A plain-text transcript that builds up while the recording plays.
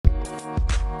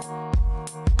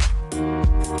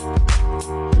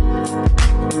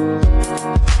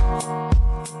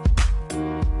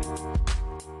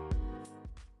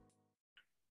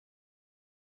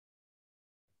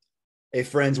Hey,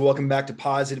 friends, welcome back to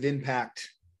Positive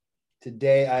Impact.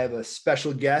 Today, I have a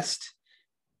special guest,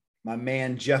 my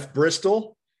man, Jeff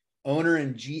Bristol, owner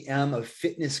and GM of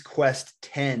Fitness Quest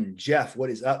 10. Jeff, what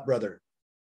is up, brother?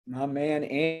 My man,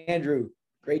 Andrew.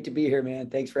 Great to be here, man.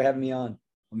 Thanks for having me on.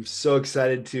 I'm so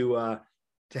excited to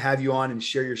have you on and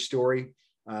share your story.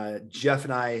 Jeff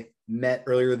and I met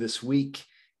earlier this week,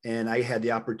 and I had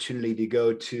the opportunity to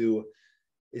go to,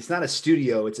 it's not a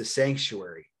studio, it's a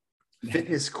sanctuary.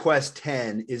 Fitness Quest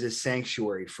 10 is a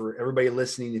sanctuary for everybody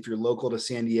listening. If you're local to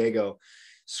San Diego,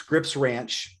 Scripps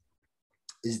Ranch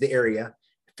is the area.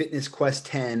 Fitness Quest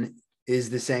 10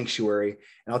 is the sanctuary.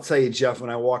 And I'll tell you, Jeff,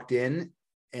 when I walked in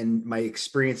and my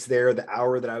experience there, the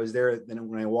hour that I was there, than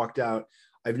when I walked out,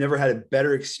 I've never had a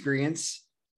better experience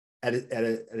at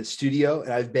a studio.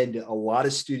 And I've been to a lot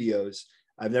of studios.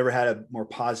 I've never had a more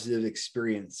positive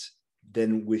experience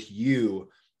than with you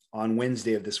on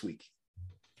Wednesday of this week.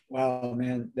 Wow,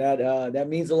 man, that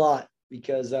means a lot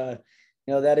because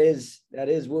that is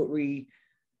what we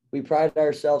pride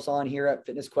ourselves on here at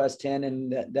Fitness Quest 10,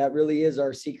 and that really is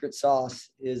our secret sauce,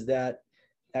 is that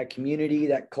community,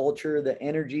 that culture, the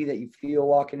energy that you feel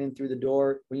walking in through the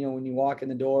door. When you walk in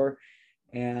the door,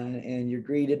 and you're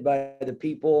greeted by the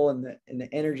people and the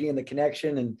energy and the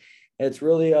connection, and it's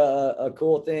really a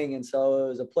cool thing. And so it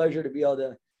was a pleasure to be able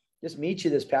to just meet you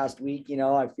this past week.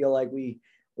 I feel like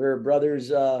we're brothers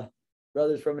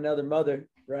from another mother,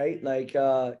 right? Like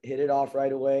hit it off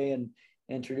right away and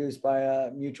introduced by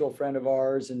a mutual friend of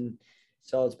ours. And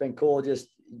so it's been cool just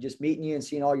meeting you and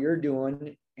seeing all you're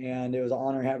doing. And it was an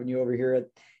honor having you over here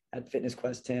at Fitness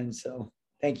Quest 10. So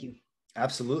thank you.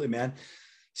 Absolutely, man.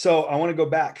 So I want to go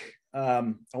back. I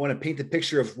want to paint the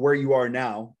picture of where you are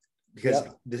now, because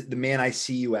the man I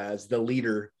see you as, the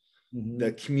leader,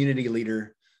 the community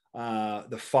leader,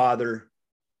 the father,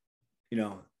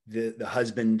 the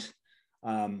husband,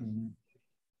 doing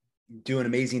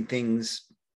amazing things,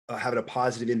 having a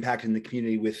positive impact in the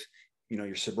community with,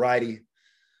 your sobriety,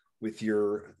 with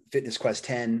your Fitness Quest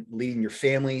 10, leading your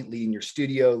family, leading your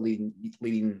studio,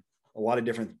 leading a lot of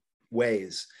different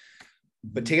ways.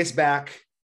 But take us back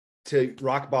to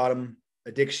rock bottom,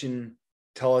 addiction.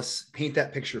 Paint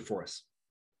that picture for us.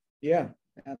 Yeah,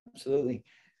 absolutely.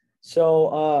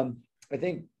 So I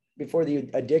think before the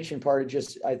addiction part,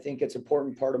 I think it's an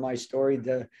important part of my story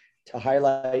to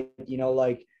highlight,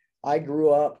 like I grew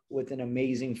up with an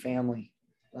amazing family.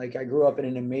 Like I grew up in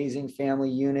an amazing family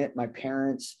unit. My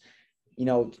parents, I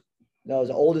was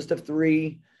the oldest of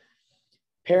three.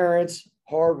 Parents,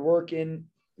 hardworking,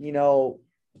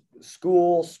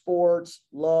 school, sports,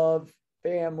 love,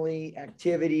 family,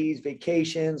 activities,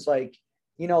 vacations,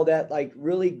 that like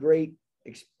really great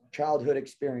childhood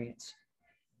experience.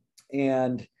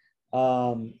 And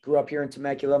grew up here in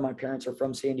Temecula. My parents are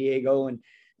from San Diego, and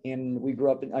I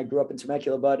grew up in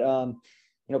Temecula, but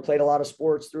played a lot of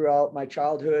sports throughout my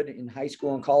childhood. In high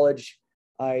school and college,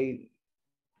 I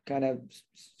kind of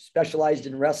specialized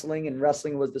in wrestling, and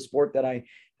wrestling was the sport that I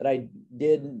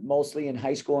did mostly in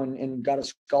high school, and got a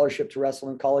scholarship to wrestle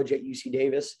in college at UC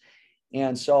Davis.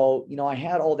 And so, I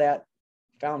had all that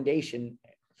foundation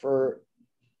for,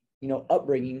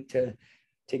 upbringing to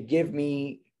give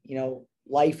me,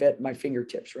 life at my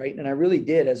fingertips. Right. And I really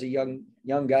did, as a young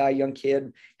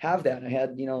kid, have that. I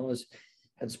had,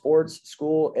 had sports,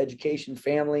 school, education,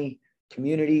 family,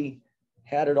 community,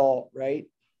 had it all. Right.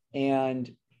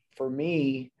 And for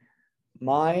me,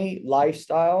 my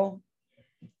lifestyle,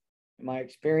 my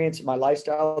experience, my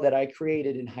lifestyle that I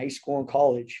created in high school and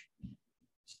college,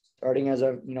 starting as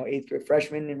a, eighth grade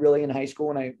freshman and really in high school,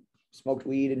 when I smoked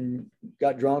weed and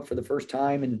got drunk for the first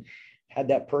time and had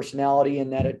that personality,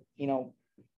 and that it,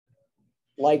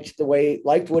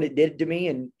 liked what it did to me,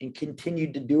 and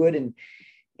continued to do it, and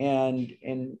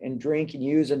drink and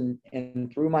use. And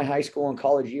through my high school and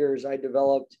college years, I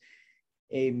developed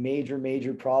a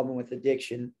major problem with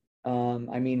addiction.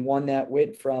 One that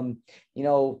went from,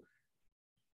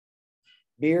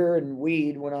 beer and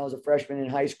weed when I was a freshman in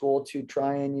high school, to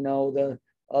trying, the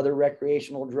other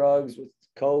recreational drugs with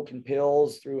Coke and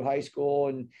pills through high school,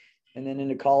 and then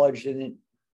into college. And it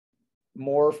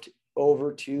morphed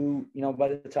over to, by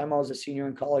the time I was a senior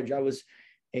in college, I was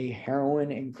a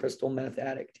heroin and crystal meth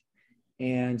addict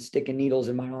and sticking needles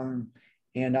in my arm.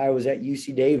 And I was at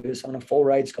UC Davis on a full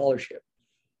ride scholarship.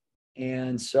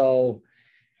 And so,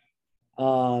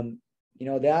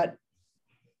 that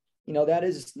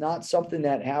is not something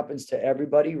that happens to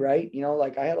everybody, right?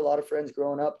 Like I had a lot of friends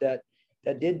growing up that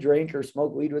did drink or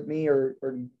smoke weed with me, or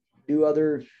do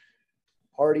other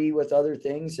party with other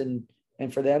things. And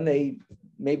for them, they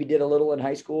maybe did a little in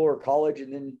high school or college,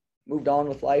 and then moved on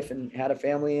with life and had a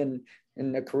family and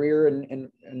in a career and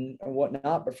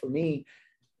whatnot. But for me,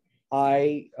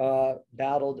 I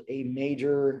battled a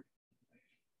major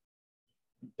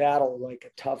battle, like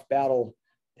a tough battle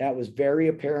that was very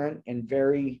apparent and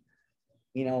very,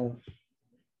 you know,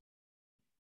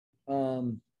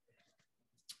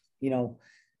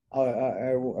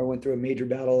 I went through a major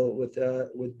battle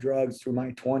with drugs through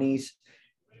my 20s,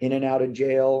 in and out of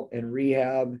jail and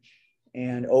rehab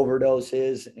and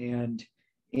overdoses, and,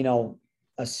 you know,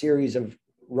 a series of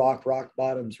rock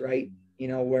bottoms, right? You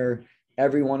know, where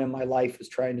everyone in my life was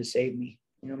trying to save me.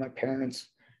 You know, my parents,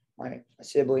 my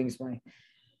siblings, my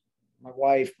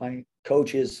wife, my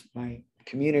coaches, my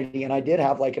community. And I did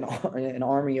have like an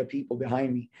army of people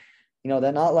behind me. You know,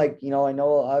 they're not like, you know, I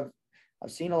know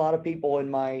I've seen a lot of people in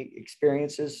my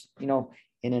experiences, you know,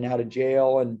 in and out of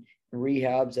jail and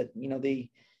rehabs that, you know,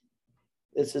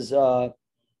 this is,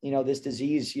 you know, this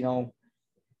disease, you know,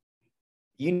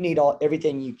 you need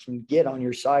everything you can get on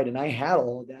your side. And I had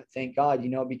all of that, thank God, you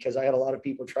know, because I had a lot of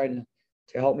people trying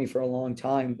to help me for a long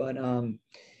time. But,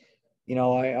 you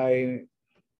know,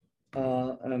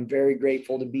 I'm very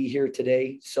grateful to be here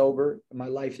today, sober. My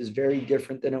life is very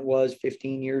different than it was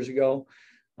 15 years ago.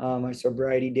 My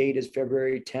sobriety date is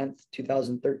February 10th,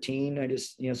 2013. I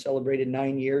just, you know, celebrated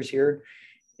 9 years here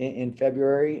in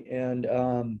February.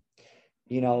 And,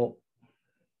 you know,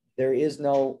 there is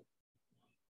no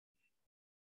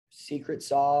secret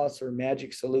sauce or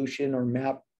magic solution or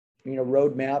map, you know,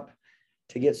 roadmap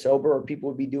to get sober, or people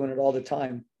would be doing it all the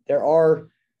time. There are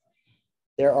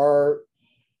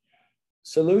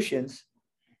solutions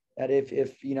that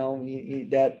if you know,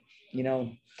 that, you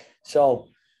know, so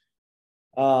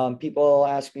people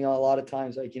ask me a lot of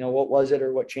times, like, you know, what was it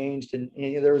or what changed? And,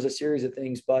 you know, there was a series of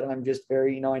things, but I'm just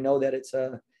very, you know, I know that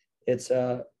it's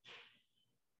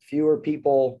fewer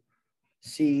people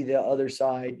see the other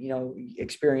side, you know,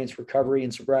 experience recovery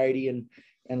and sobriety and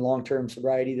long-term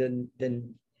sobriety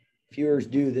than fewer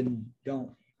do than don't.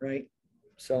 Right.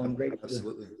 So I'm grateful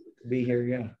to be here.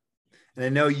 Yeah. And I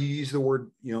know you use the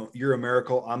word, you know, you're a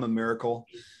miracle. I'm a miracle.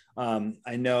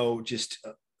 I know just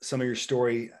some of your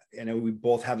story. I know we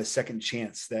both have a second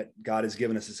chance, that God has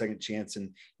given us a second chance. And,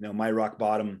 you know, my rock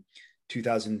bottom,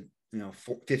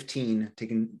 2015,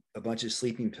 taking a bunch of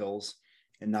sleeping pills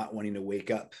and not wanting to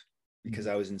wake up because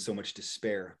I was in so much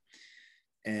despair.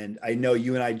 And I know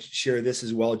you and I share this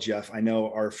as well, Jeff. I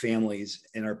know our families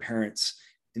and our parents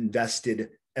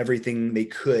invested everything they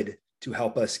could to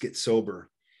help us get sober.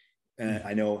 And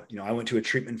I know, you know, I went to a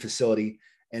treatment facility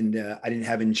and I didn't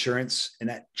have insurance, and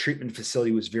that treatment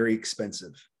facility was very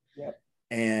expensive. Yep.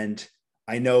 And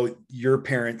I know your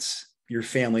parents, your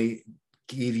family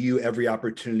gave you every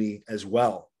opportunity as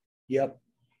well. Yep.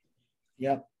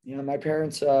 You know, my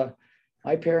parents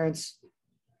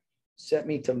sent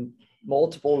me to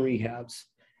multiple rehabs.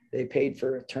 They paid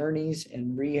for attorneys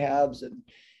and rehabs. And,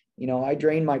 you know, I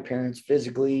drained my parents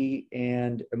physically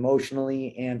and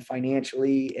emotionally and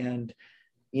financially. And,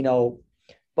 you know,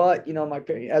 but, you know,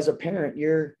 as a parent,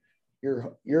 you're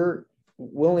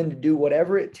willing to do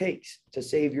whatever it takes to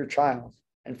save your child.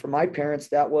 And for my parents,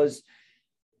 that was,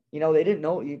 you know, they didn't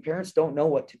know, parents don't know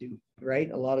what to do, right?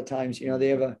 A lot of times, you know, they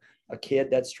have a kid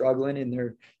that's struggling and they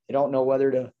don't know whether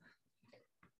to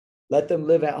let them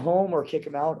live at home or kick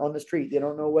them out on the street. They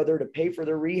don't know whether to pay for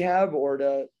their rehab or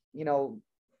to, you know,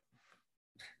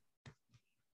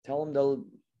 tell them to,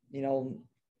 you know,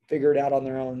 figure it out on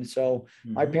their own. So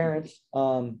my parents,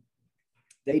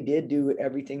 they did do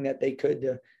everything that they could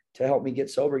to help me get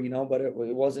sober, you know, but it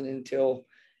wasn't until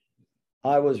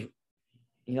I was,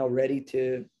 you know, ready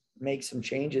to make some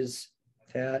changes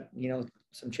that, you know,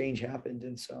 some change happened.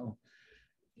 And so,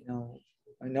 you know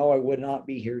I would not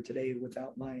be here today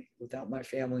without my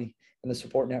family and the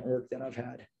support network that I've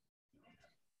had.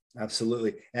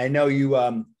 Absolutely. And I know you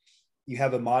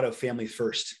have a motto, family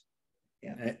first.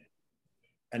 Yeah.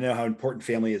 I know how important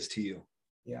family is to you.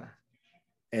 Yeah.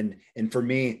 And for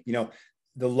me, you know,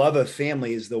 the love of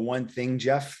family is the one thing,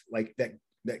 Jeff, like that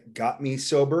got me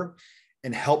sober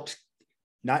and helped,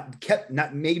 not got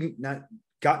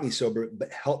me sober,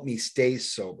 but helped me stay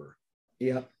sober.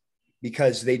 Yeah.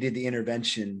 Because they did the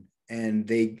intervention and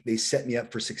they set me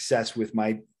up for success with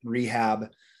my rehab.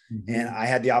 Mm-hmm. And I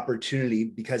had the opportunity,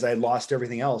 because I lost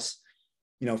everything else,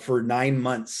 you know, for 9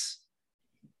 months,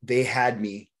 they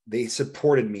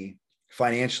supported me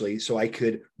financially so I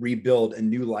could rebuild a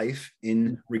new life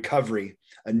in recovery,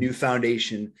 a new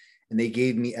foundation. And they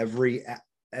gave me every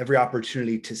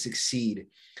opportunity to succeed.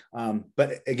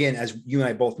 But again, as you and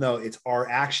I both know, it's our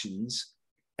actions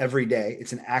every day.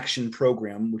 It's an action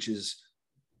program, which is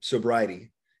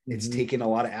sobriety. It's taken a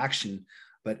lot of action,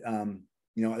 but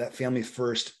you know, that family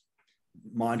first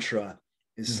mantra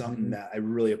is something that I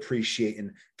really appreciate.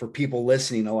 And for people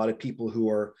listening, a lot of people who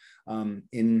are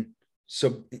going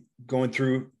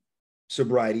through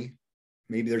sobriety,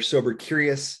 maybe they're sober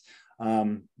curious,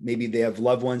 maybe they have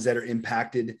loved ones that are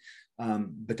impacted,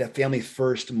 but that family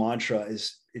first mantra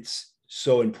it's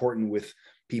so important with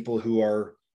people who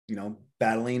are,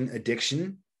 battling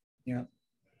addiction. Yeah.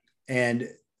 And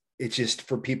it's just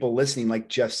for people listening, like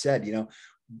Jeff said,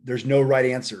 there's no right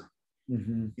answer.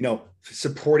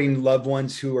 Supporting loved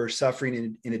ones who are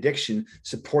suffering in addiction,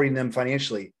 supporting them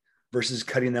financially versus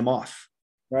cutting them off.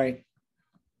 Right.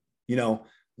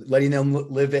 Letting them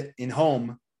live it in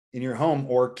your home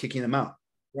or kicking them out.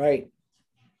 Right.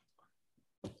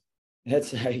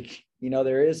 That's like,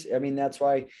 there is, that's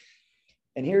why.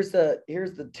 And here's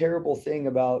the terrible thing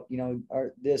about,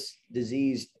 this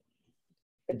disease,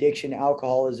 addiction,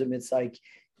 alcoholism. It's like,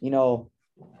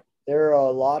 there are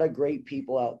a lot of great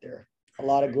people out there, a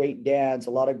lot of great dads,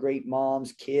 a lot of great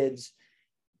moms, kids,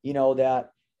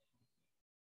 that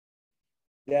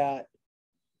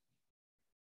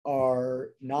are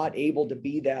not able to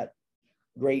be that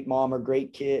great mom or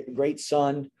great kid, great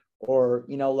son, or,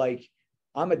 like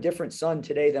I'm a different son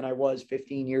today than I was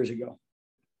 15 years ago.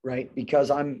 Right.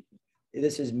 Because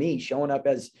this is me showing up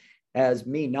as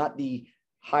me, not the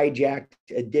hijacked,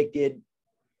 addicted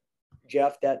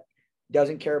Jeff that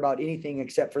doesn't care about anything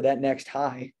except for that next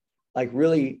high, like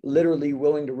really literally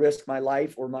willing to risk my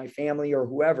life or my family or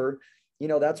whoever.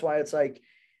 That's why it's like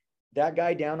that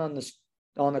guy down on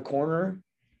the corner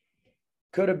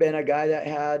could have been a guy that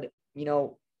had,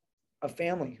 a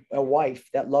family, a wife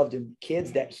that loved him,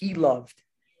 kids that he loved,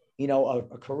 a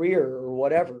career or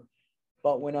whatever.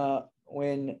 But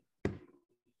when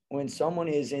someone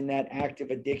is in that active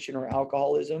addiction or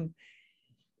alcoholism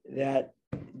that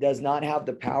does not have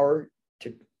the power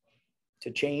to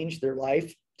change their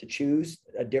life, to choose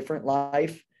a different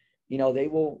life, they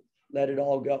will let it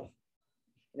all go.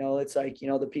 It's like,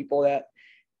 the people that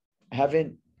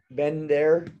haven't been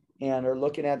there and are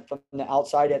looking at from the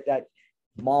outside at that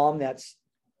mom that's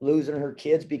losing her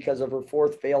kids because of her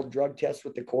fourth failed drug test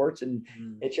with the courts. And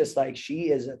it's just like,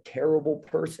 she is a terrible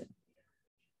person.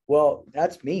 Well,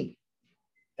 that's me.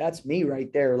 That's me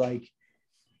right there. Like,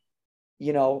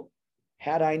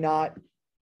 had I not,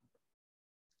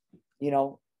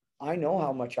 I know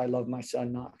how much I love my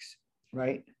son Knox.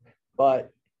 Right.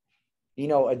 But,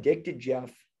 addicted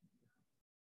Jeff,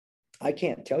 I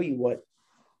can't tell you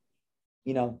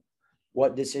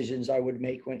what decisions I would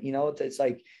make when, it's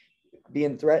like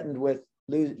being threatened with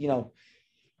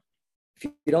if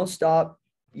you don't stop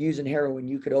using heroin,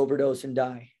 you could overdose and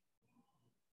die.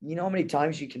 You know how many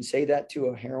times you can say that to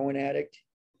a heroin addict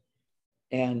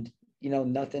and,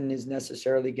 nothing is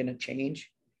necessarily going to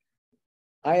change.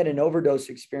 I had an overdose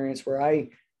experience where I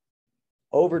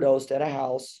overdosed at a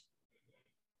house,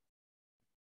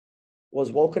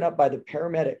 was woken up by the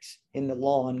paramedics in the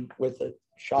lawn with a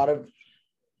shot of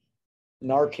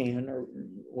Narcan or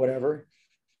whatever.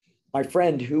 My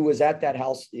friend who was at that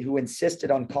house, who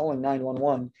insisted on calling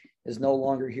 911, is no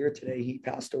longer here today. He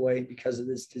passed away because of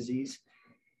this disease.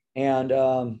 And,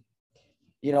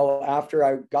 after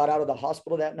I got out of the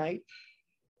hospital that night,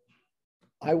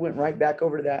 I went right back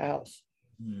over to that house,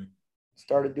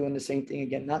 started doing the same thing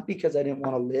again, not because I didn't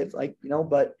want to live,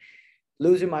 but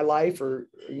losing my life or,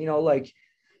 like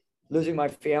losing my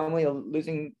family,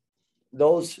 losing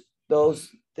those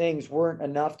things weren't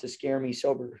enough to scare me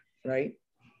sober. Right.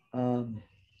 I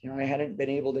hadn't been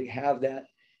able to have that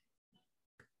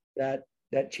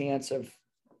chance of,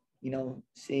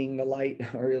 seeing the light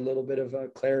or a little bit of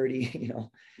clarity,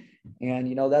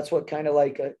 and, that's what kind of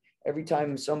like every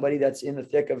time somebody that's in the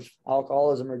thick of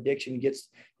alcoholism or addiction gets,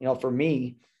 for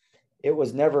me, it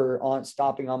was never on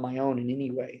stopping on my own in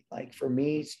any way. Like for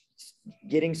me,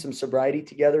 getting some sobriety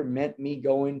together meant me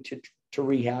going to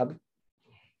rehab,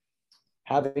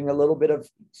 having a little bit of,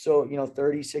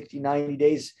 30, 60, 90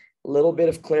 days, a little bit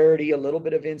of clarity, a little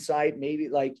bit of insight, maybe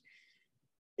like,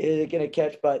 is it going to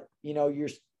catch? But,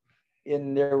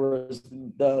 there was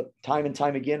the time and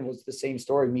time again was the same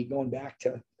story, me going back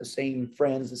to the same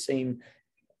friends, the same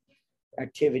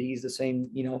activities, the same,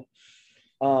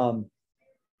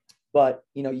 but,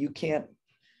 you can't,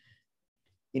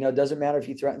 it doesn't matter if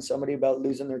you threaten somebody about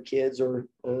losing their kids or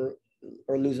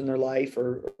losing their life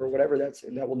or whatever,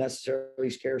 that will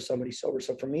necessarily scare somebody sober.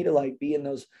 So for me to like be in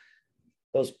those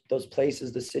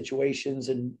places, the situations,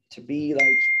 and to be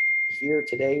like here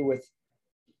today with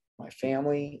my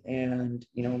family and,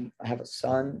 I have a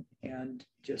son, and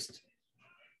just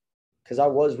because I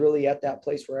was really at that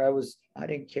place where I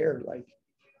didn't care. Like,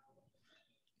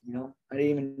 I didn't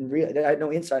even realize, I had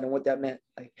no insight on what that meant.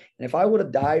 Like, and if I would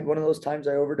have died one of those times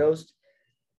I overdosed,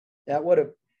 that would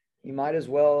have, you might as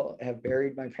well have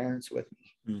buried my parents with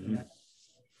me. Mm-hmm.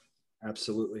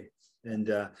 Absolutely.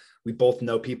 And we both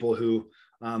know people who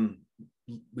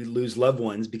we lose loved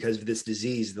ones because of this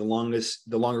disease. The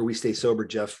longer we stay sober,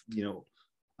 Jeff,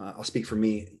 I'll speak for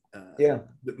me. The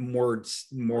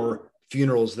more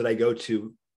funerals that I go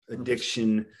to,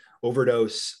 addiction,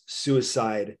 overdose,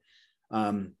 suicide.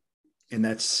 And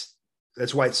that's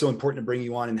why it's so important to bring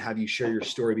you on and have you share your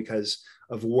story, because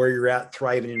of where you're at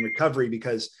thriving in recovery,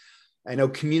 because I know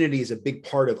community is a big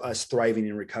part of us thriving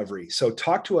in recovery. So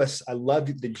talk to us. I love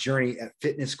the journey at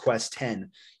Fitness Quest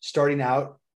 10, starting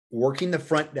out working the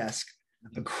front desk,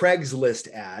 a Craigslist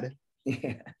ad,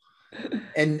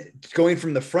 and going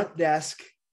from the front desk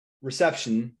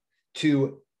reception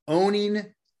to owning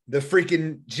the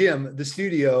freaking gym, the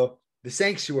studio, the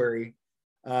sanctuary.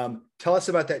 Tell us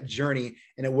about that journey.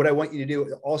 And what I want you to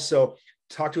do also,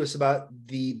 talk to us about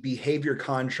the behavior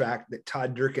contract that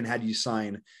Todd Durkin had you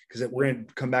sign, because we're going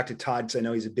to come back to Todd, because I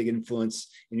know he's a big influence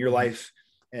in your life.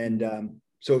 And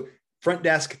so front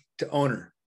desk to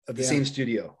owner of the same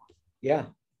studio. Yeah.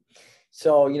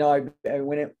 So, I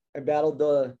battled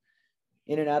the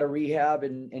in and out of rehab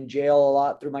and jail a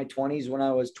lot through my 20s. When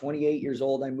I was 28 years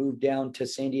old, I moved down to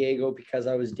San Diego because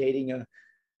I was dating a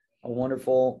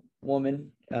wonderful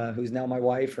woman who's now my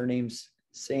wife. Her name's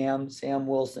Sam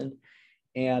Wilson.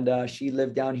 And she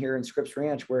lived down here in Scripps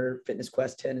Ranch, where Fitness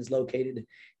Quest 10 is located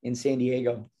in San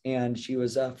Diego. And she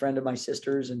was a friend of my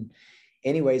sister's. And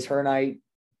anyways, her and I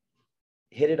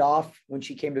hit it off when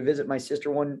she came to visit my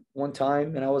sister one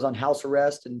time. And I was on house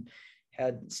arrest and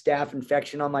had staph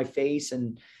infection on my face.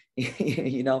 And,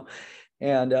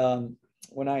 and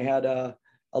when I had a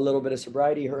little bit of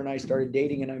sobriety, her and I started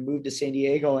dating, and I moved to San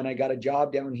Diego, and I got a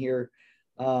job down here.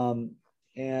 It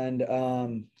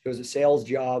was a sales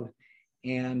job.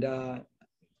 And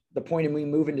the point of me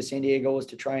moving to San Diego was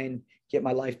to try and get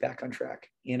my life back on track.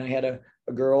 And I had a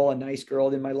nice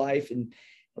girl in my life, and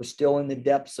I was still in the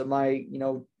depths of my,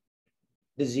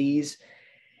 disease.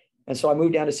 And so I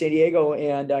moved down to San Diego,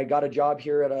 and I got a job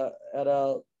here at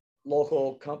a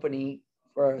local company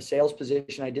for a sales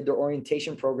position. I did their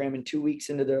orientation program, and 2 weeks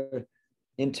into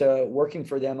working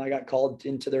for them, I got called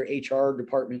into their HR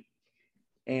department,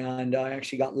 and I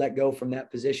actually got let go from that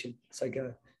position. It's like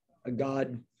a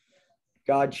God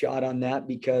shot on that,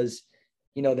 because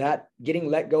that getting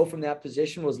let go from that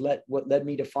position was what led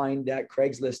me to find that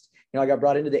Craigslist. I got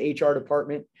brought into the HR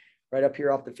department right up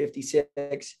here off the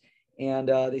 56, and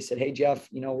they said, "Hey Jeff,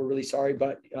 we're really sorry,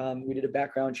 but we did a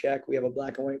background check. We have a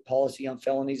black and white policy on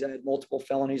felonies. I had multiple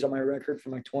felonies on my record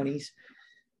from my 20s,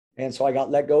 and so I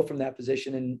got let go from that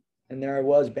position, and there I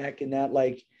was back in that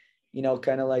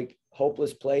kind of like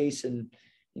hopeless place, and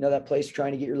that place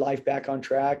trying to get your life back on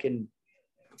track. And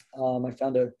I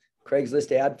found a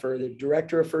Craigslist ad for the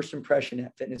director of first impression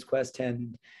at Fitness Quest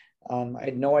 10. I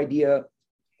had no idea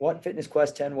what Fitness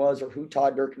Quest 10 was or who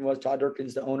Todd Durkin was. Todd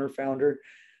Durkin's the owner, founder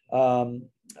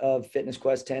of Fitness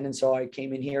Quest 10. And so I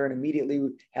came in here and immediately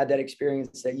had that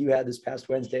experience that you had this past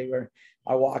Wednesday, where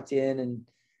I walked in and,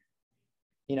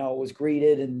 was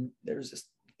greeted, and there's this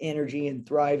energy and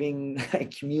thriving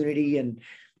community and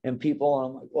people. And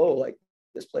I'm like, whoa, like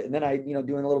this place. And then I, doing a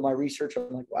little of my research,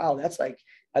 I'm like, wow, that's like,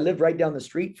 I lived right down the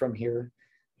street from here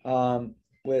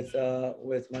with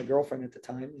my girlfriend at the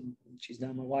time. And she's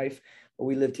now my wife, but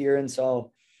we lived here. And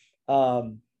so,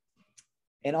 and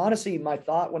honestly, my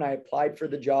thought when I applied for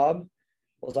the job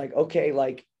was like, okay,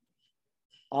 like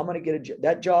I'm going to get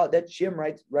that gym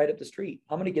right up the street.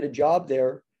 I'm going to get a job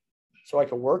there so I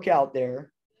can work out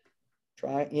there,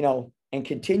 try, and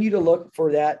continue to look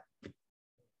for that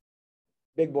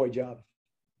big boy job,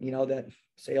 that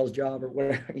sales job or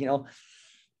whatever,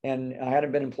 and I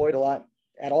hadn't been employed a lot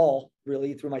at all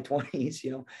really through my 20s.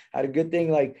 I had a good thing,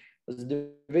 like was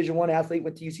a Division I athlete,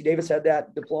 went to UC Davis, had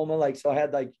that diploma, so I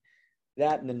had like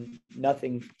that, and then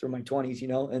nothing through my 20s,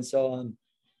 and so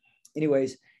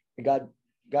anyways, I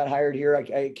got hired here.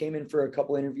 I came in for a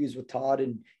couple interviews with Todd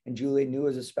and Julie. Knew it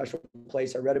was a special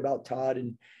place. I read about Todd,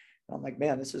 and I'm like,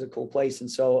 man, this is a cool place. And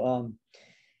so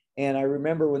and I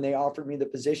remember when they offered me the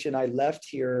position, I left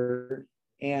here,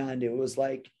 and it was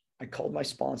like I called my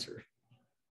sponsor,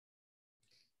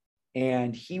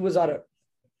 and he was at a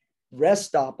rest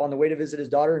stop on the way to visit his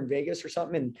daughter in Vegas or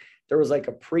something, and there was like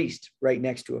a priest right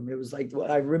next to him. It was like,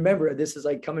 I remember, this is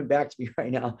like coming back to me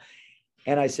right now.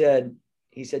 And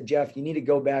he said, Jeff, you need to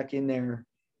go back in there,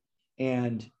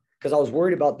 and because I was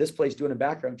worried about this place doing a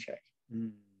background check.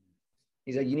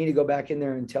 He said, you need to go back in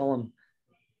there and tell them,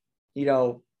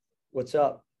 what's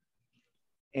up.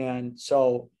 And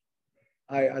so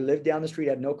I lived down the street,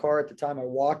 had no car at the time. I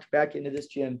walked back into this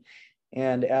gym,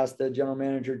 and asked the general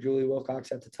manager, Julie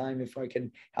Wilcox at the time, if I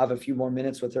could have a few more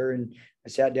minutes with her. And I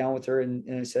sat down with her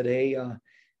and I said, hey,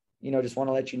 just want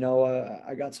to let you know,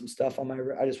 I got some stuff on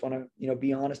I just want to,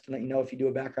 be honest and let you know, if you do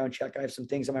a background check, I have some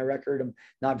things on my record I'm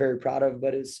not very proud of,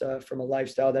 but it's from a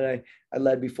lifestyle that I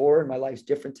led before, and my life's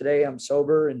different today. I'm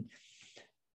sober.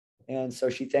 And so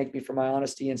she thanked me for my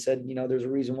honesty and said, there's a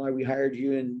reason why we hired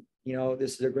you. And,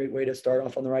 this is a great way to start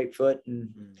off on the right foot. And,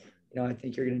 I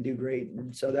think you're going to do great.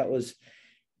 And so that was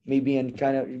me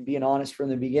being honest from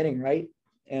the beginning. Right.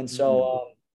 And so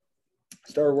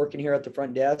started working here at the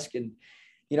front desk, and,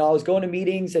 I was going to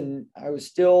meetings, and I was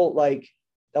still like,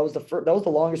 that was the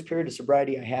longest period of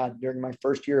sobriety I had during my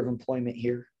first year of employment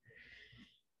here.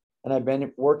 And I've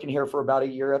been working here for about a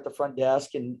year at the front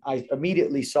desk. And I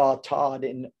immediately saw Todd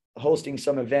in hosting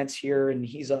some events here. And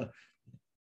he's a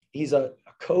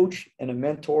coach and a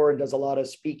mentor, and does a lot of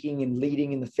speaking and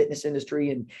leading in the fitness industry.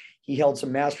 And he held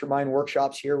some mastermind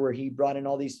workshops here where he brought in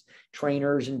all these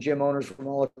trainers and gym owners from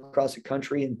all across the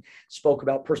country and spoke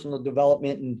about personal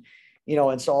development. And,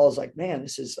 and so I was like, man,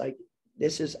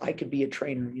 I could be a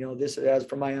trainer. This, as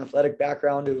from my athletic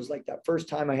background, it was like that first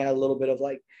time I had a little bit of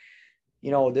like,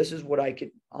 this is what I'm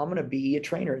going to be a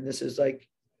trainer. And this is like,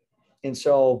 and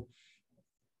so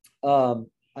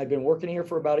I've been working here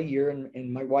for about a year,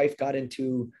 and my wife got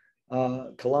into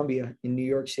Columbia in New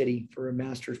York City for a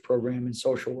master's program in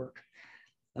social work.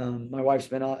 My wife's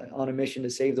been on a mission to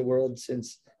save the world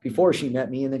since before she met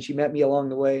me, and then she met me along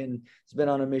the way, and has been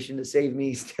on a mission to save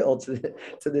me still to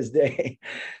this day.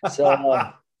 So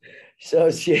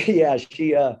she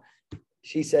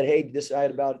said, hey, I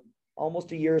had about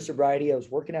almost a year of sobriety. I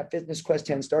was working at Fitness Quest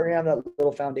 10, starting out that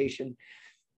little foundation.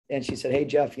 And she said, hey,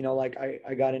 Jeff,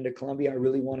 I got into Columbia. I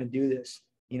really want to do this.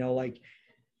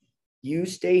 You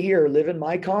stay here, live in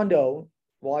my condo,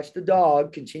 watch the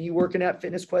dog, continue working at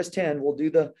Fitness Quest 10. We'll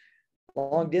do the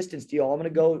long distance deal. I'm going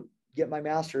to go get my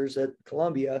master's at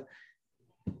Columbia.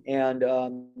 And,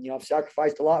 I've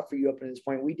sacrificed a lot for you up to this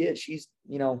point. We did. She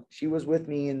was with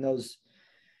me in those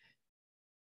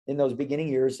beginning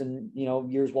years, and,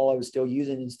 years while I was still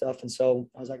using and stuff. And so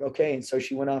I was like, okay. And so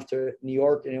she went off to New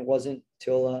York, and it wasn't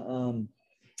till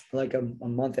like a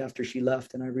month after she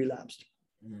left, and I relapsed.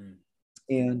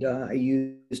 And I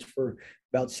used for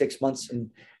about 6 months.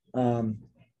 And,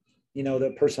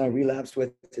 the person I relapsed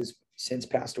with has since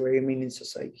passed away. I mean, it's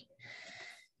just like,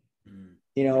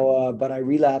 but I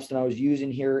relapsed, and I was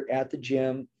using here at the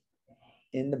gym,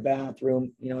 in the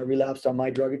bathroom. I relapsed on my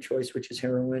drug of choice, which is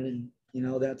heroin. And,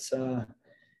 that's not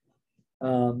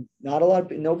a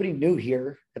lot. Nobody knew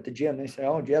here at the gym. They say,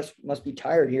 oh, Jeff must be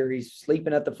tired here. He's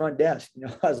sleeping at the front desk,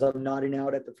 as I'm nodding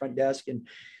out at the front desk. And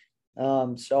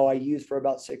so I used for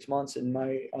about 6 months, and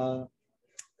my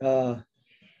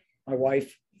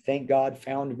wife, thank God,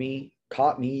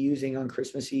 caught me using on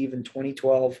Christmas Eve in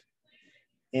 2012.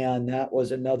 And that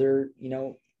was another,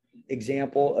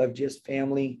 example of just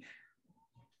family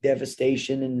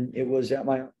devastation. And it was at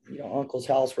my uncle's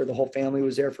house, where the whole family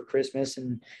was there for Christmas.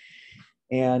 And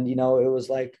it was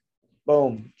like,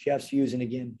 boom, Jeff's using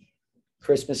again.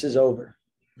 Christmas is over.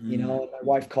 And my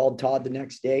wife called Todd the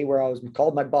next day,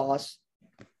 called my boss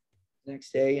the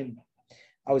next day, and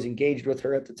I was engaged with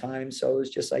her at the time. So it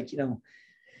was just like,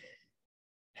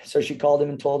 so she called him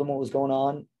and told him what was going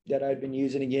on, that I'd been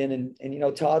using again.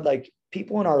 And Todd, like,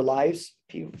 people in our lives,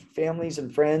 families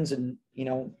and friends and,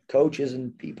 coaches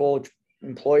and people,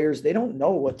 employers, they don't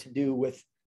know what to do with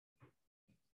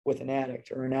an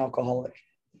addict or an alcoholic.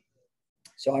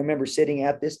 So I remember sitting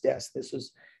at this desk. This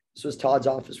was Todd's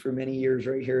office for many years,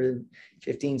 right here,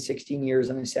 15, 16 years.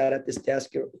 And I sat at this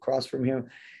desk across from him,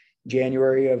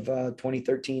 January of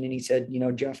 2013. And he said,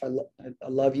 Jeff, I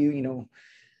love you,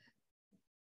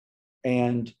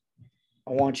 and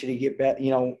I want you to get back,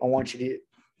 I want you to,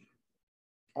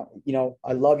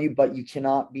 I love you, but you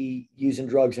cannot be using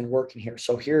drugs and working here.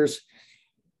 So here's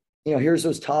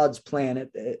those Todd's plan.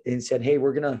 And said, hey,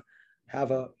 we're going to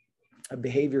have a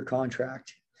behavior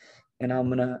contract, and I'm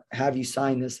going to have you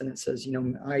sign this. And it says,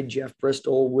 I, Jeff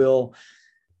Bristol, will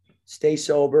stay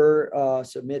sober,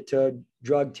 submit to a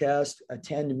drug test,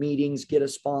 attend meetings, get a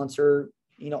sponsor,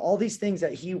 all these things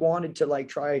that he wanted to, like,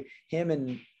 try, him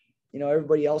and,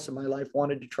 everybody else in my life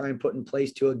wanted to try and put in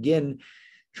place to, again,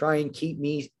 try and keep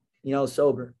me,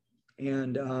 sober.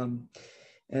 And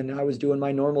I was doing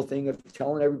my normal thing of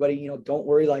telling everybody, don't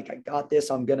worry, like, I got this.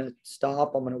 I'm going to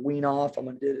stop. I'm going to wean off. I'm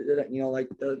going to, like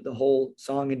the whole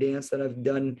song and dance that I've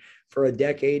done for a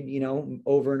decade,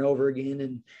 over and over again,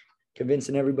 and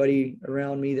convincing everybody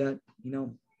around me that,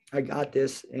 I got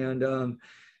this. And,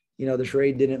 the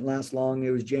charade didn't last long.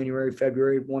 It was January,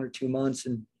 February, 1 or 2 months.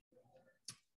 And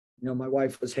my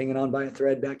wife was hanging on by a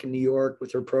thread back in New York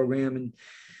with her program.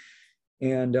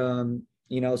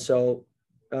 So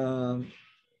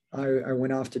I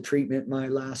went off to treatment my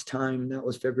last time. That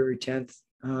was February 10th,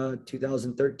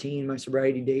 2013, my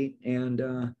sobriety date. And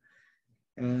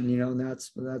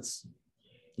that's,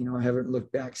 I haven't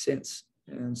looked back since.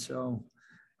 And so,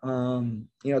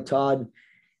 Todd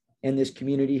and this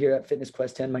community here at Fitness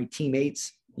Quest 10, my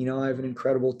teammates, I have an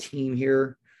incredible team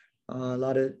here. A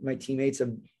lot of my teammates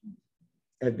have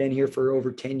been here for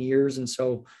over 10 years. And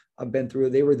so I've been through,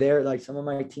 they were there. Like some of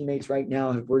my teammates right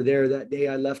now were there that day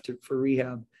I left for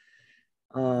rehab.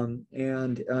 I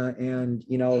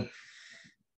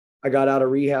got out of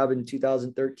rehab in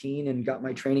 2013 and got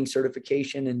my training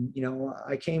certification. And,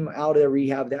 I came out of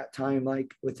rehab that time,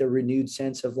 like with a renewed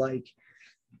sense of like,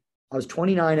 I was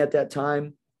 29 at that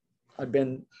time. I'd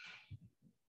been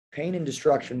pain and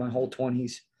destruction my whole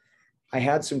 20s. I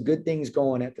had some good things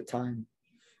going at the time.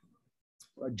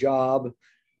 A job,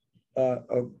 a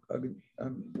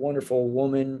wonderful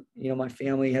woman, my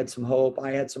family had some hope.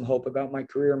 I had some hope about my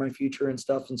career, my future and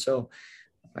stuff. And so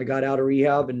I got out of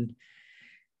rehab and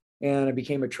I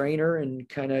became a trainer and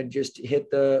kind of just hit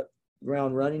the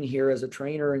ground running here as a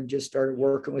trainer and just started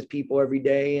working with people every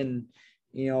day. And,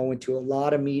 went to a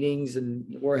lot of meetings and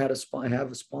have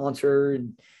a sponsor,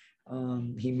 and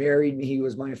he married me. He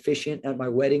was my officiant at my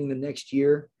wedding the next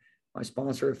year. My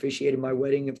sponsor officiated my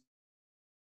wedding.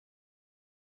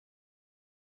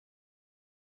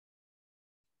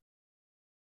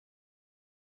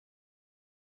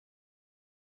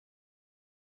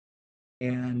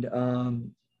 And,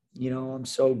 I'm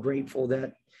so grateful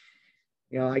that,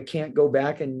 I can't go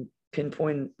back and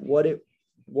pinpoint what it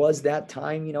was that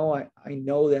time. I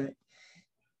know that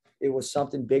it was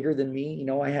something bigger than me.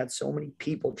 I had so many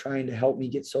people trying to help me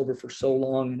get sober for so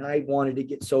long, and I wanted to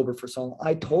get sober for so long.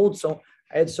 I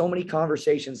had so many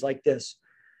conversations like this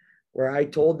where I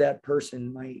told that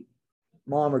person, my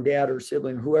mom or dad or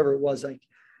sibling, whoever it was, like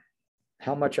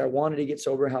how much I wanted to get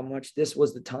sober, how much this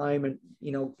was the time. And,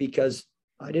 because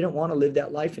I didn't want to live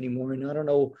that life anymore. And I don't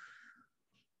know,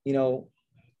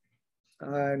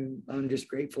 I'm just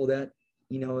grateful that,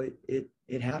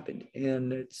 it happened,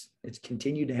 and it's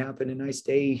continued to happen. And I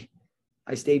stay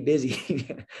busy.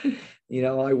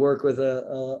 I work with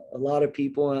a lot of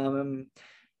people, and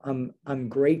I'm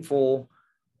grateful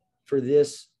for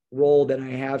this role that I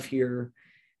have here,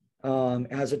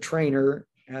 as a trainer,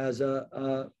 as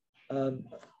a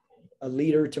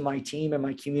leader to my team and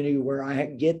my community, where I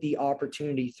get the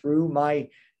opportunity through my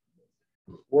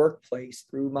workplace,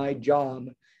 through my job,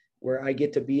 where I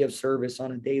get to be of service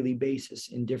on a daily basis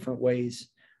in different ways.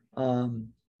 I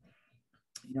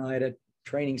had a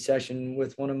training session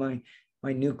with one of my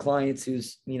new clients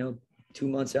who's, 2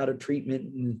 months out of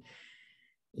treatment, and,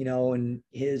 and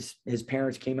his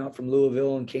parents came out from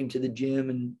Louisville and came to the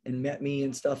gym and met me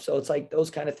and stuff. So it's like those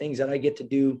kind of things that I get to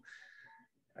do.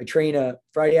 I train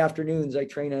Friday afternoons. I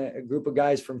train a group of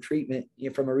guys from treatment,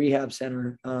 from a rehab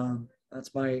center.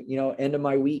 That's my, end of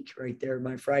my week right there.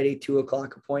 My Friday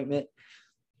 2:00 appointment.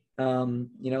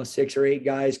 6 or 8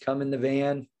 guys come in the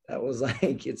van. That was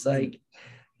like,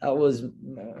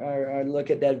 I look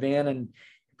at that van and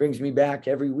it brings me back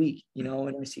every week,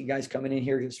 and I see guys coming in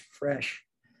here just fresh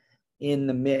in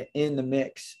the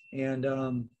mix. And,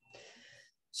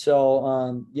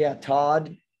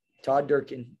 Todd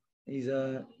Durkin, he's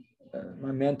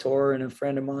my mentor and a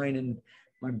friend of mine and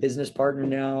my business partner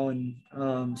now.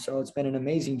 And so it's been an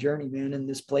amazing journey, man. And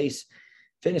this place,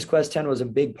 Fitness Quest 10, was a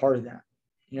big part of that.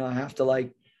 I have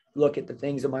to look at the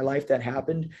things in my life that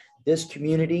happened. This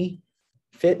community,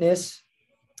 fitness,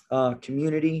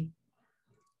 community,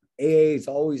 AA has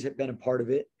always been a part of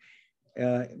it,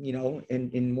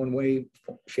 in one way,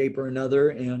 shape or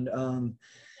another.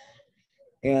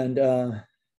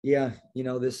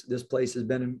 This place has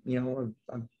been,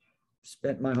 I've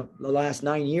spent the last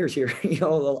 9 years here, a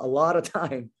lot of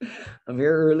time. I'm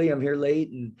here early, I'm here late,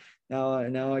 and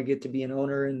now I get to be an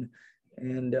owner, and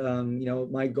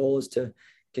my goal is to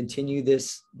continue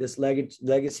this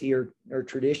legacy or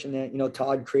tradition that,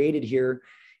 Todd created here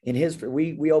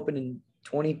we opened in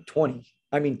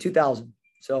 2000.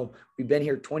 So we've been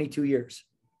here 22 years.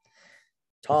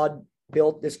 Todd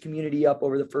built this community up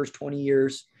over the first 20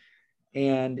 years.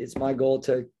 And it's my goal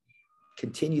to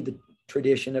continue the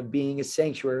tradition of being a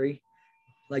sanctuary,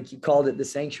 like you called it, the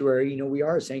sanctuary. We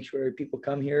are a sanctuary. People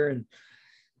come here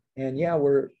and yeah,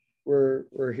 we're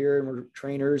here, and we're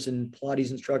trainers and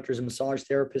Pilates instructors and massage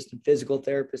therapists and physical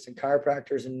therapists and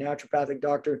chiropractors and naturopathic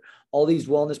doctor, all these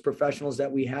wellness professionals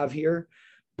that we have here.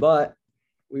 But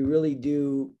we really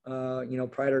do,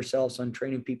 pride ourselves on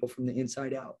training people from the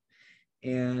inside out.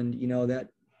 And, that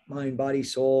mind, body,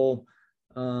 soul.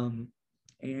 And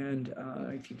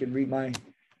if you can read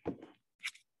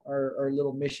our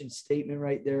little mission statement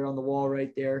right there on the wall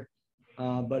right there.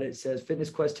 But it says Fitness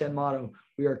Quest 10 motto: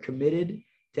 we are committed,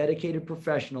 dedicated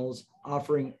professionals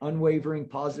offering unwavering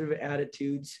positive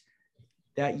attitudes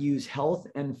that use health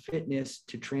and fitness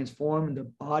to transform the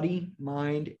body,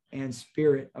 mind, and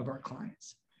spirit of our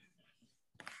clients.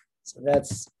 So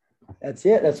that's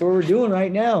it. That's what we're doing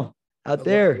right now out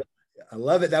there. I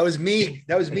love it. That was me.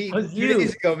 That was me 2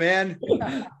 days ago, man.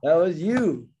 That was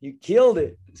you. You killed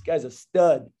it. This guy's a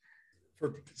stud.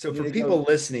 So for people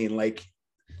listening, like,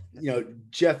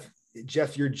 Jeff,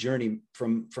 your journey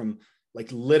from like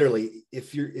literally,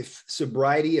 if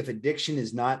sobriety, if addiction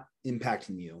is not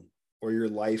impacting you or your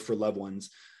life or loved ones,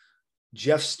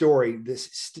 Jeff's story,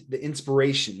 the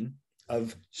inspiration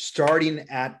of starting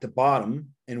at the bottom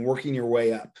and working your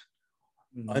way up,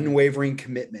 unwavering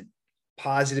commitment,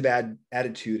 positive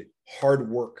attitude, hard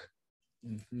work.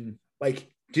 Like,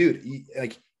 dude,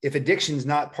 like if addiction is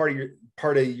not part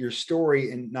of your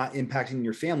story and not impacting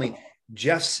your family,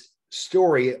 Jeff's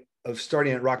story of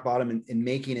starting at rock bottom and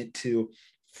making it to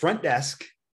front desk,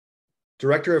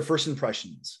 director of first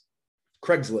impressions,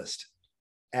 Craigslist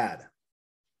ad.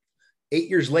 8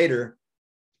 years later,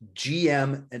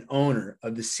 GM and owner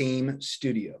of the same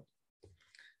studio,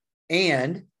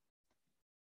 and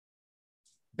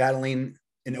battling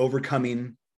and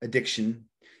overcoming addiction,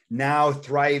 now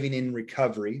thriving in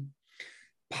recovery,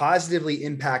 positively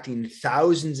impacting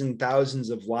thousands and thousands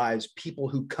of lives, people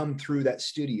who come through that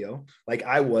studio, like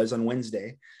I was on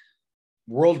Wednesday,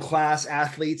 world-class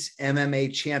athletes,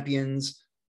 MMA champions,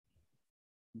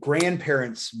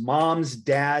 grandparents, moms,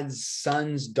 dads,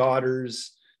 sons,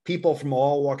 daughters, people from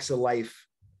all walks of life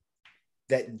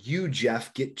that you,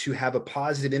 Jeff, get to have a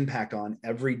positive impact on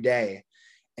every day,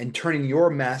 and turning your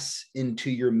mess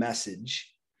into your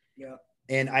message. Yeah.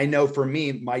 And I know for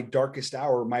me, my darkest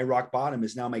hour, my rock bottom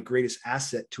is now my greatest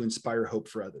asset to inspire hope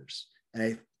for others.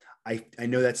 And I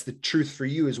know that's the truth for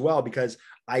you as well, because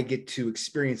I get to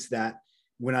experience that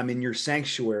when I'm in your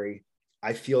sanctuary.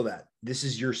 I feel that this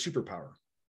is your superpower.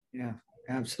 Yeah,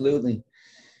 absolutely.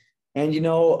 And,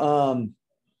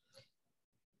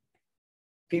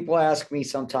 people ask me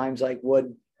sometimes, like,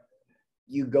 would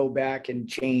you go back and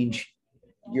change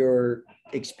your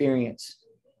experience?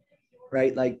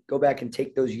 Right? Like, go back and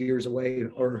take those years away,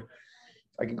 or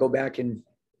I could go back and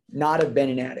not have been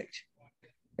an addict.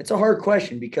 It's a hard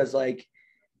question because, like,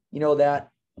 that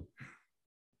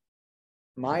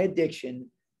my addiction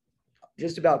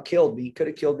just about killed me, could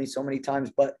have killed me so many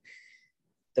times, but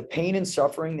the pain and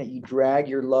suffering that you drag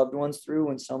your loved ones through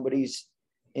when somebody's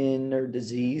in their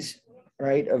disease,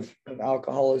 right, of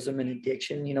alcoholism and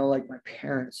addiction, like my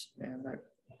parents, man, my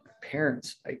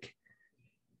parents, like,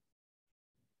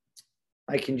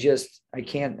 I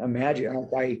can't imagine.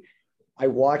 I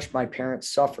watched my parents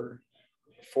suffer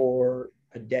for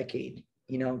a decade,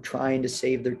 trying to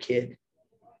save their kid,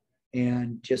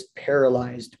 and just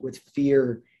paralyzed with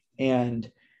fear and,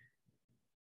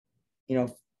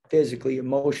 physically,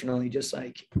 emotionally, just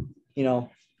like,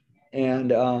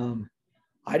 and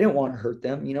I didn't want to hurt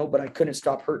them, but I couldn't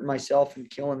stop hurting myself and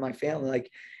killing my family,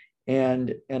 like,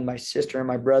 and my sister and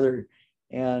my brother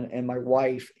and my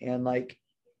wife, and like,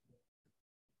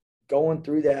 going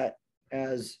through that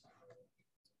as,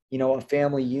 a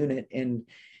family unit, and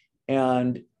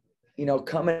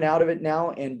coming out of it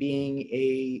now and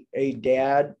being a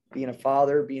dad, being a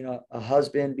father, being a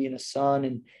husband, being a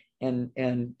son,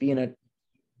 and being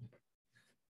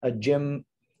a gym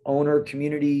owner,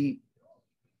 community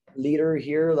leader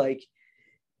here. Like,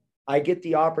 I get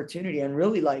the opportunity, and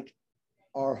really, like,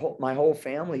 my whole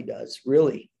family does,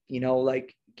 really,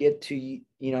 like, get to,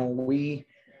 we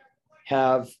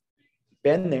have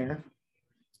been there,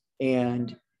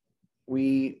 and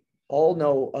we all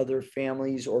know other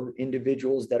families or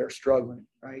individuals that are struggling,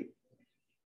 right?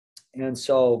 And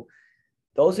so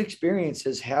those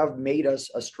experiences have made us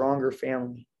a stronger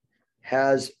family.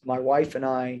 Has my wife and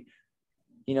I,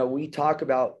 we talk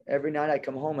about, every night I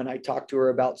come home and I talk to her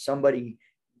about somebody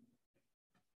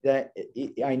that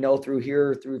I know through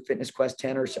Fitness Quest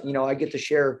 10, or, I get to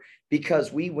share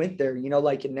because we went there,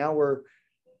 like, and now we're,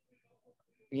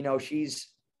 she's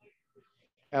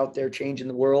out there changing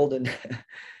the world, and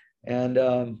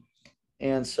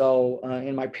so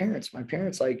and my parents,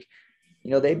 like,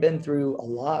 they've been through a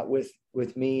lot with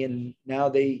me, and now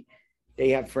they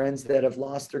have friends that have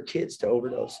lost their kids to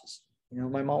overdoses.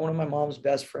 One of my mom's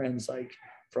best friends, like,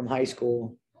 from high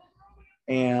school,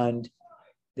 and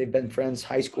they've been friends,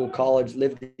 high school, college,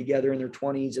 lived together in their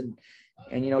 20s, and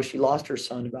she lost her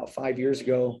son about 5 years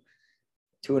ago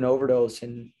to an overdose,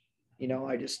 and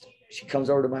she comes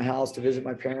over to my house to visit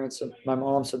my parents, my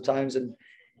mom sometimes, and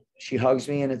she hugs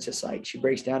me, and it's just like, she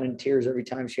breaks down in tears every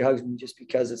time she hugs me, just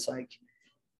because it's like,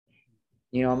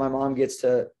 my mom gets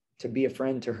to be a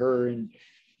friend to her. And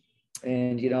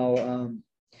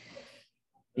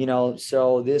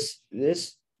so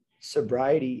this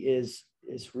sobriety is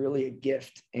really a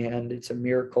gift, and it's a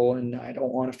miracle. And I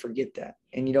don't want to forget that.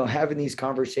 And, having these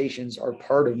conversations are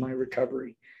part of my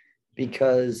recovery,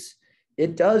 because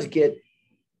it does get,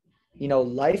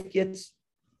 life gets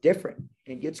different.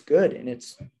 It gets good. And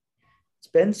it's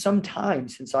been some time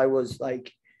since I was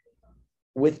like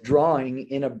withdrawing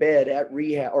in a bed at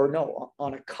rehab, or no,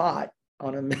 on a cot,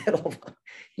 on a metal,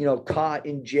 cot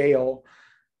in jail.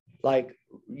 Like,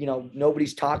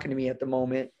 nobody's talking to me at the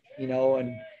moment,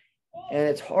 and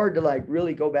it's hard to like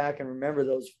really go back and remember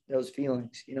those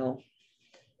feelings.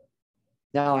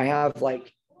 Now I have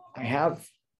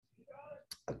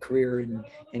a career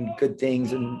and good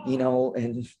things, and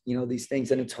these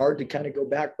things, and it's hard to kind of go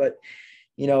back. But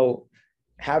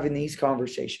having these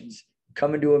conversations,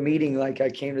 coming to a meeting, like I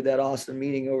came to that awesome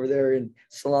meeting over there in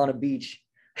Solana Beach,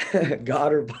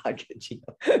 Goddard Pocket,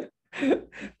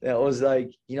 that was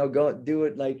like, go do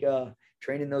it, like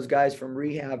training those guys from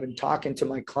rehab, and talking to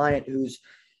my client who's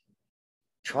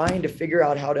trying to figure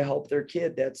out how to help their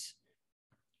kid. That's,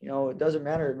 it doesn't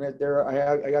matter.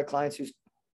 I got clients whose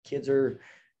kids are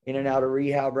in and out of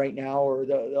rehab right now, or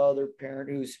the other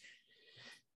parent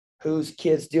whose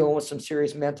kids dealing with some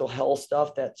serious mental health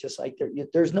stuff. That's just like,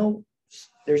 there's no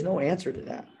answer to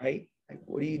that, right? Like,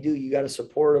 what do? You got to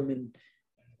support them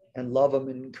and love them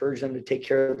and encourage them to take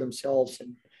care of themselves.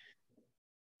 And,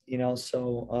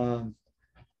 so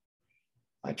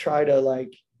I try to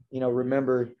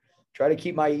try to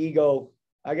keep my ego.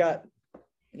 I got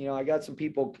some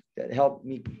people that help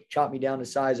me chop me down to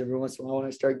size every once in a while when I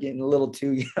start getting a little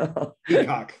too,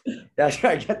 Peacock. That's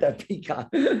right. I get that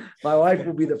peacock. My wife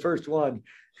will be the first one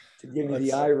to give me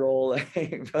the eye roll.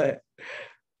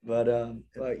 but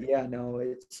yeah, no,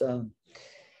 it's,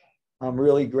 I'm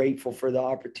really grateful for the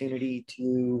opportunity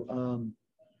to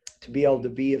be able to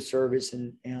be of service,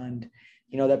 and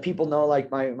that people know, like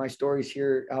my stories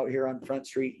out here on Front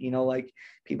Street, like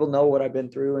people know what I've been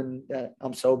through, and that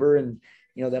I'm sober, and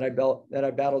that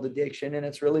I battled addiction. And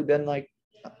it's really been like,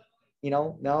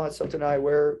 now it's something I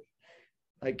wear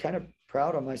like kind of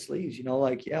proud on my sleeves,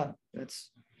 like, yeah,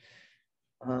 that's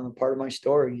part of my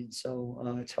story. And so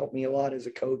it's helped me a lot as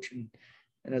a coach and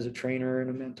as a trainer and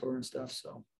a mentor and stuff.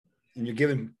 So. And you're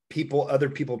giving other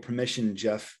people permission,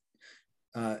 Jeff.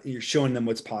 You're showing them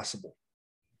what's possible.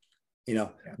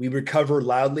 We recover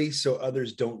loudly so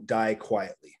others don't die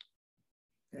quietly.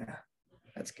 Yeah,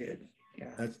 that's good.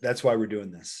 Yeah, that's why we're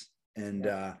doing this. And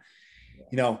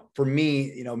for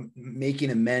me,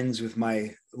 making amends with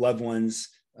my loved ones,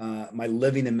 my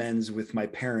living amends with my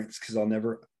parents, because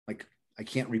I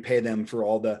can't repay them for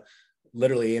all the,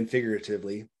 literally and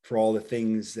figuratively, for all the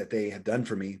things that they have done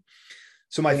for me.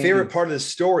 So my favorite part of the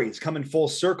story is coming full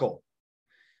circle.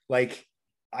 Like,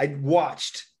 I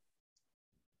watched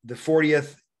the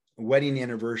 40th wedding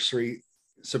anniversary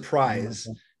surprise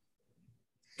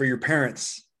for your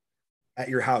parents at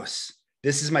your house.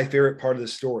 This is my favorite part of the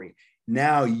story.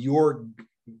 Now your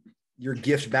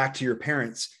gift back to your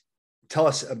parents. Tell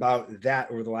us about that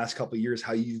over the last couple of years,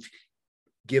 how you've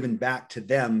given back to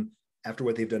them after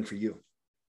what they've done for you.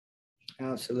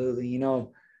 Absolutely.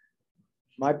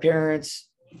 My parents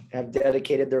have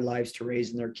dedicated their lives to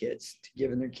raising their kids, to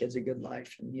giving their kids a good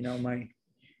life. And,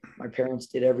 my parents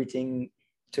did everything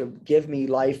to give me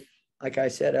life, like I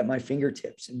said, at my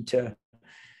fingertips, and to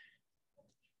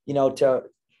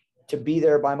be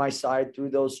there by my side through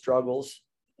those struggles.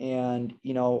 And,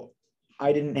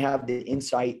 I didn't have the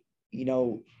insight,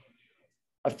 a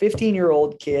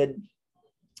 15-year-old kid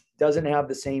doesn't have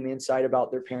the same insight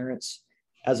about their parents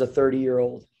as a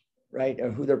 30-year-old, right?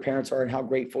 Who their parents are and how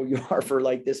grateful you are for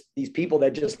like these people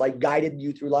that just like guided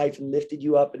you through life and lifted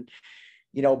you up. And,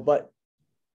 but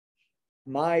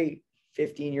my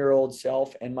 15-year-old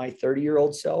self and my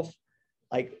 30-year-old self,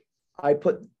 like, I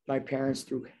put my parents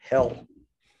through hell,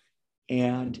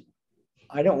 and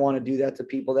I don't want to do that to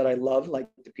people that I love, like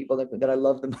the people that I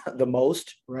love the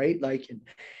most, right? Like,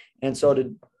 and so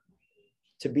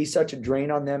to be such a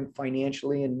drain on them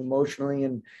financially and emotionally,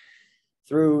 and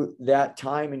through that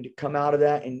time, and to come out of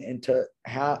that and to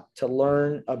have to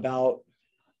learn about,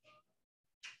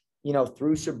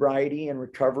 through sobriety and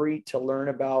recovery, to learn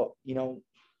about,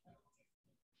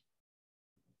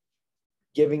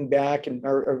 giving back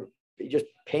or just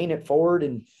paying it forward.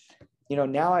 And,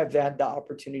 now I've had the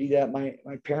opportunity that my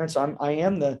parents, I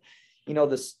am the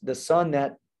son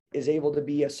that is able to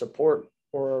be a support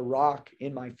or a rock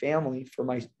in my family for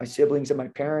my siblings and my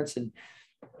parents. And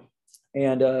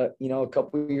you know, a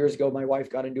couple of years ago, my wife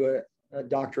got into a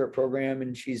doctorate program,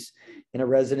 and she's in a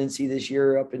residency this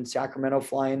year up in Sacramento,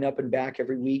 flying up and back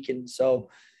every week. And so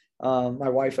my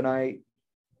wife and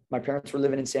my parents were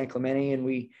living in San Clemente, and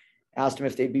we asked them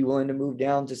if they'd be willing to move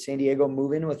down to San Diego,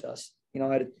 move in with us. You know,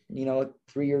 I had a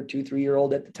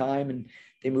 3-year-old at the time, and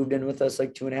they moved in with us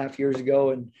like 2.5 years ago.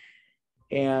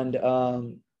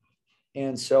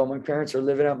 And so my parents are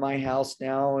living at my house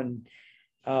now, and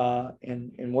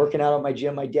working out at my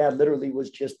gym. My dad literally was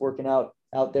just working out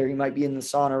there. He might be in the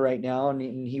sauna right now, and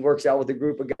he works out with a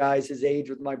group of guys his age,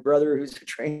 with my brother, who's a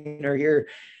trainer here.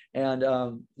 And,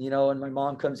 you know, and my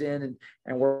mom comes in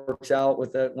and works out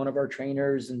with one of our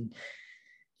trainers. And,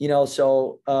 you know,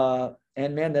 so,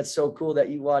 and man, that's so cool that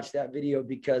you watched that video,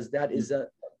 because that is a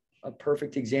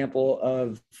perfect example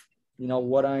of, you know,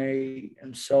 what I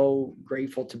am so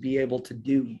grateful to be able to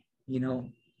do, you know,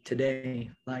 today,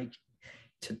 like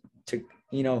to,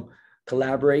 you know,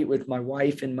 collaborate with my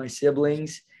wife and my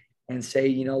siblings and say,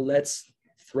 you know, let's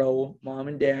throw mom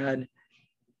and dad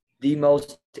the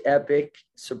most epic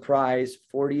surprise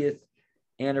 40th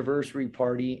anniversary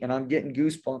party. And I'm getting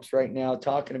goosebumps right now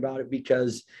talking about it,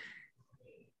 because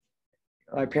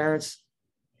my parents,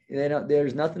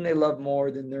 there's nothing they love more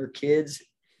than their kids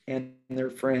and their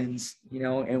friends, you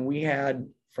know. And we had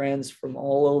friends from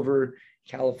all over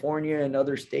California and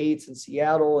other states and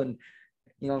Seattle, and,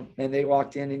 you know, and they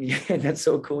walked in, and that's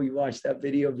so cool. You watched that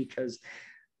video, because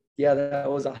yeah, that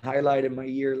was a highlight of my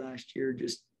year last year,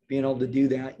 just being able to do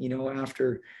that, you know,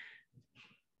 after,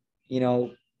 you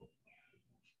know,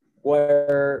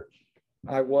 where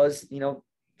I was, you know,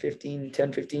 15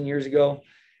 years ago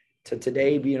to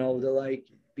today, being able to like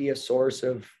be a source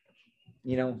of,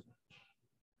 you know,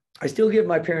 I still give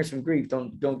my parents some grief.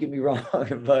 Don't get me wrong,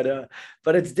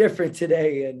 but it's different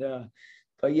today. And,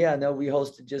 but yeah, no, we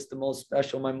hosted just the most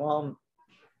special. My mom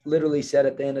literally said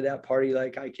at the end of that party,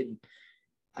 like,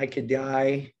 I could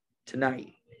die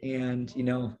tonight. And, you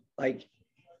know, like,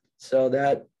 so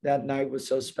that night was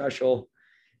so special.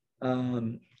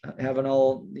 Having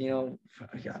all, you know,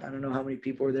 God, I don't know how many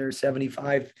people were there,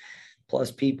 75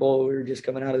 plus people. We were just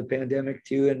coming out of the pandemic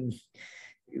too. And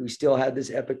we still had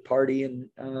this epic party, and,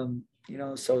 you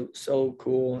know, so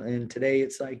cool. And today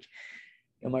it's like,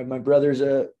 you know, my brother's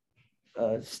a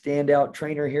standout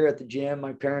trainer here at the gym.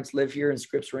 My parents live here in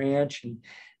Scripps Ranch and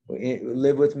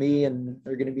live with me, and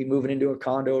they're going to be moving into a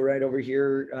condo right over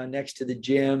here next to the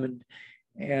gym.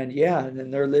 And yeah, and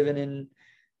then they're living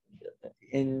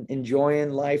in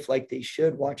enjoying life like they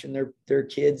should, watching their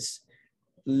kids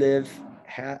live,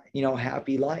 you know,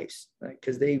 happy lives, right?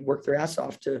 Because they work their ass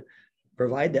off to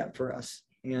provide that for us.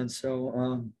 And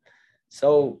so,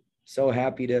 so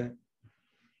happy to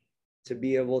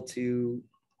be able to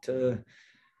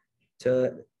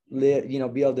live, you know,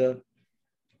 be able to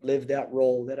live that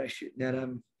role that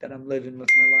I'm living with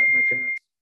my parents.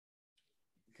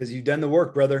 Because you've done the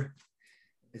work, brother.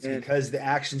 It's because the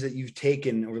actions that you've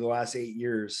taken over the last 8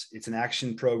 years, it's an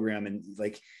action program. And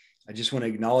like, I just want to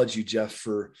acknowledge you, Jeff,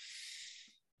 for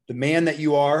the man that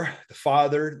you are, the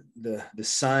father, the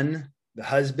son, the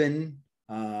husband,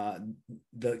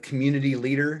 the community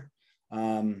leader,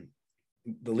 the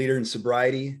leader in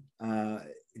sobriety.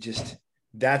 Just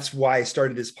that's why I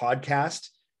started this podcast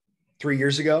 3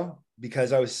 years ago,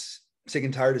 because I was sick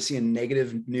and tired of seeing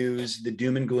negative news, the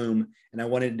doom and gloom. And I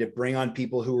wanted to bring on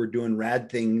people who were doing rad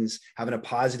things, having a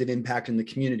positive impact in the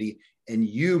community. And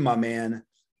you, my man,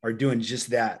 are doing just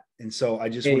that. And so I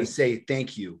just want to say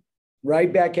thank you.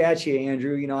 Right back at you,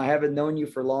 Andrew. You know, I haven't known you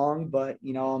for long, but,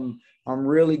 you know, I'm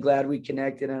really glad we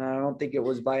connected, and I don't think it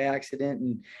was by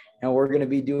accident. And we're going to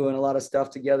be doing a lot of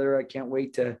stuff together. I can't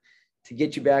wait to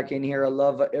get you back in here. I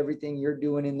love everything you're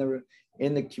doing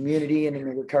in the community and in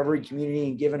the recovery community,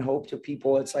 and giving hope to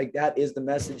people. It's like, that is the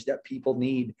message that people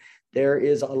need. There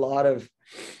is a lot of,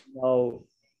 you know,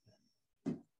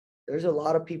 there's a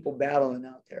lot of people battling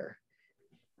out there.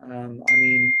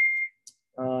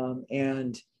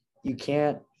 And you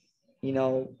can't, you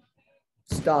know,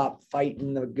 stop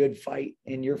fighting the good fight,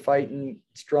 and you're fighting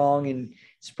strong and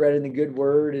spreading the good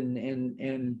word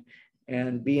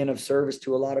and being of service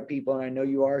to a lot of people. And I know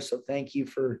you are. So thank you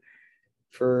for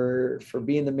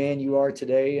being the man you are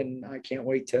today. And I can't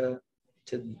wait to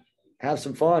have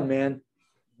some fun, man.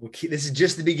 Well, this is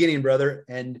just the beginning, brother.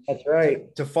 And that's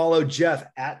right. To follow Jeff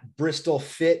at Bristol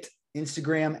Fit,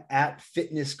 Instagram at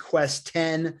Fitness Quest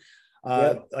 10.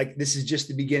 Yep. Like, this is just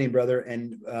the beginning, brother.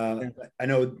 And I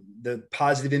know the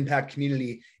positive impact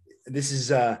community, this is,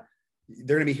 they're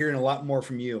going to be hearing a lot more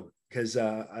from you. because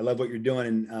I love what you're doing.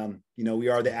 And, we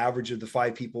are the average of the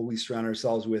 5 people we surround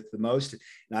ourselves with the most.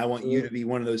 And I want you to be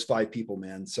one of those 5 people,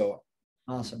 man. So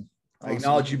awesome. I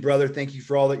acknowledge you, brother. Thank you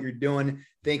for all that you're doing.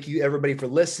 Thank you, everybody, for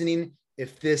listening.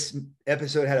 If this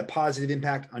episode had a positive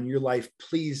impact on your life,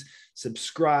 please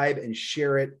subscribe and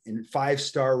share it and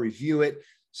 5-star review it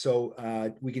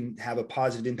so we can have a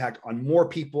positive impact on more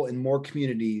people in more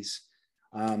communities.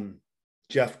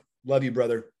 Jeff, love you,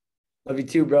 brother. Love you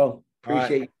too, bro.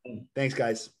 Appreciate you. Thanks,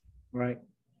 guys. All right.